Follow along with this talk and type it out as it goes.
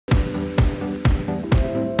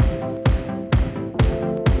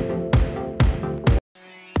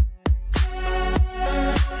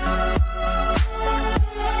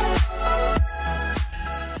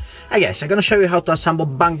Hi guys, I'm gonna show you how to assemble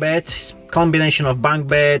bunk bed. It's a combination of bunk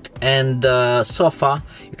bed and sofa.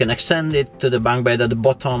 You can extend it to the bunk bed at the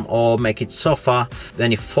bottom or make it sofa,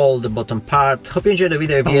 then you fold the bottom part. Hope you enjoyed the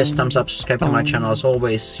video. If yes, thumbs up, subscribe to my channel. As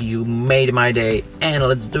always, you made my day, and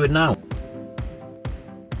let's do it now.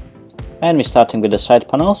 And we're starting with the side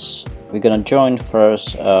panels. We're gonna join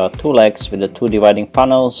first two legs with the two dividing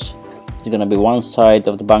panels. It's gonna be one side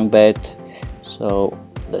of the bunk bed, so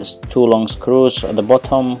there's two long screws at the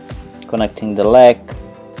bottom connecting the leg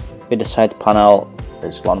with the side panel.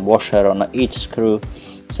 There's one washer on each screw,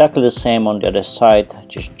 exactly the same on the other side.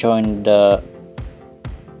 Just join the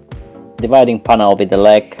dividing panel with the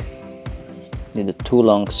leg with the two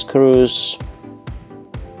long screws.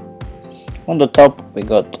 On the top we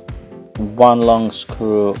got one long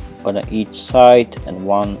screw on each side and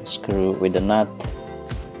one screw with a nut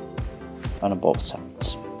on both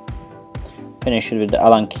sides. Finish it with the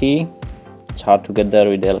Allen key. It's hard to get there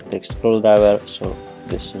with the electric screwdriver, so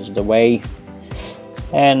this is the way.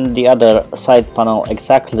 And the other side panel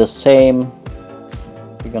exactly the same.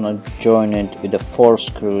 We're gonna join it with the 4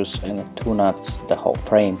 screws and 2 nuts, the whole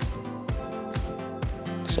frame.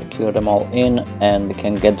 Secure them all in, and we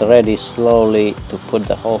can get ready slowly to put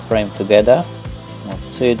the whole frame together.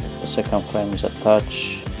 That's it. The second frame is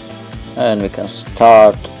attached, and we can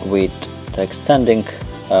start with the extending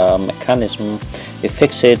mechanism. We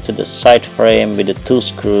fix it to the side frame with the 2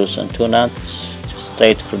 screws and 2 nuts,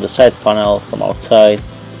 straight through the side panel from outside,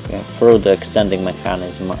 through the extending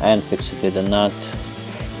mechanism, and fix it with the nut.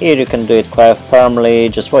 Here you can do it quite firmly.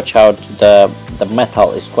 Just watch out, the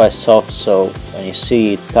metal is quite soft, so when you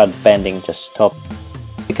see it start bending, just stop.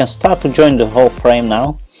 You can start to join the whole frame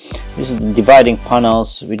now. This is the dividing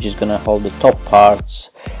panels, which is gonna hold the top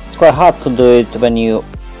parts. It's quite hard to do it when you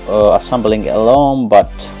assembling it alone,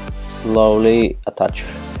 but slowly attach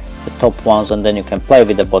the top ones, and then you can play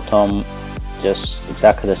with the bottom. Just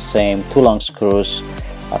exactly the same, 2 long screws,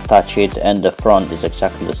 attach it, and the front is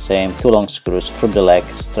exactly the same, 2 long screws through the leg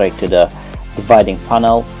straight to the dividing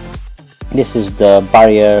panel. This is the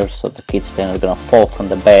barrier, so the kids they're not gonna fall from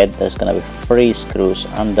the bed. There's gonna be 3 screws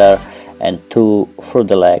under and 2 through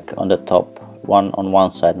the leg on the top, one on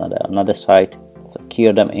one side, another side.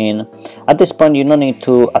 Secure them in. At this point you don't need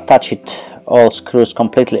to attach it all screws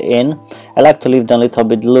completely in. I like to leave them a little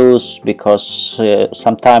bit loose because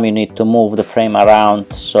sometimes you need to move the frame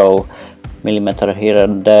around, so millimeter here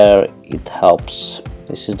and there, it helps.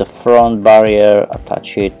 This is the front barrier.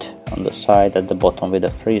 Attach it on the side at the bottom with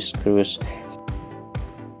the 3 screws.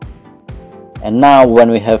 And now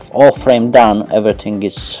when we have all frame done, everything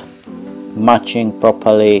is matching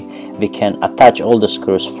properly, we can attach all the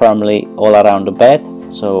screws firmly all around the bed.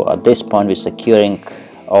 So at this point we're securing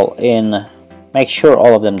all in. Make sure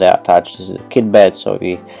all of them they are attached. This is a kid bed, so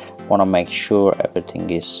we want to make sure everything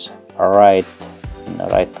is right in the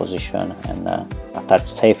right position and attached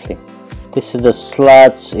safely. This is the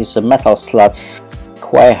slats. It's a metal slats,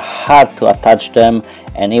 quite hard to attach them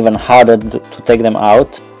and even harder to take them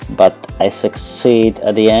out, but I succeed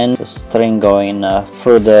at the end. The string going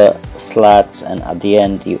through the slats, and at the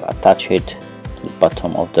end you attach it to the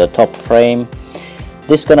bottom of the top frame.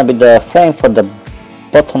 This is gonna be the frame for the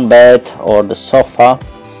bottom bed or the sofa.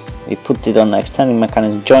 We put it on the extending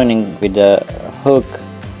mechanism, joining with the hook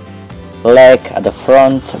leg at the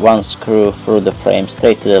front, 1 screw through the frame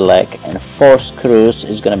straight to the leg, and 4 screws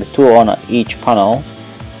is gonna be 2 on each panel,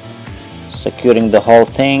 securing the whole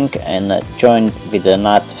thing, and joined with the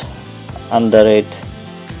nut under it.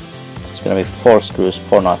 It's gonna be 4 screws,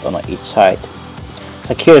 4 nuts on each side.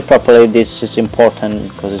 Secure it properly. This is important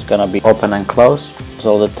because it's gonna be open and closed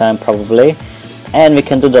all the time probably. And we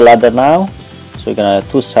can do the ladder now. So we're gonna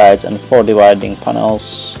have 2 sides and 4 dividing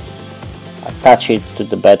panels. Attach it to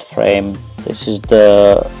the bed frame. This is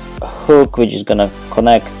the hook which is gonna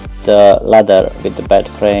connect the ladder with the bed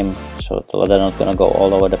frame, so the ladder not gonna go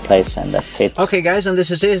all over the place, and that's it. Okay guys, and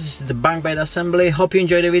this is it. This is the bunk bed assembly. Hope you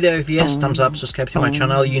enjoyed the video. If yes, thumbs up, subscribe to my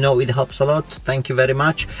channel. You know it helps a lot. Thank you very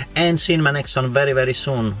much, and see you in my next one very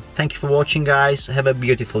soon. Thank you for watching guys. Have a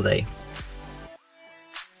beautiful day.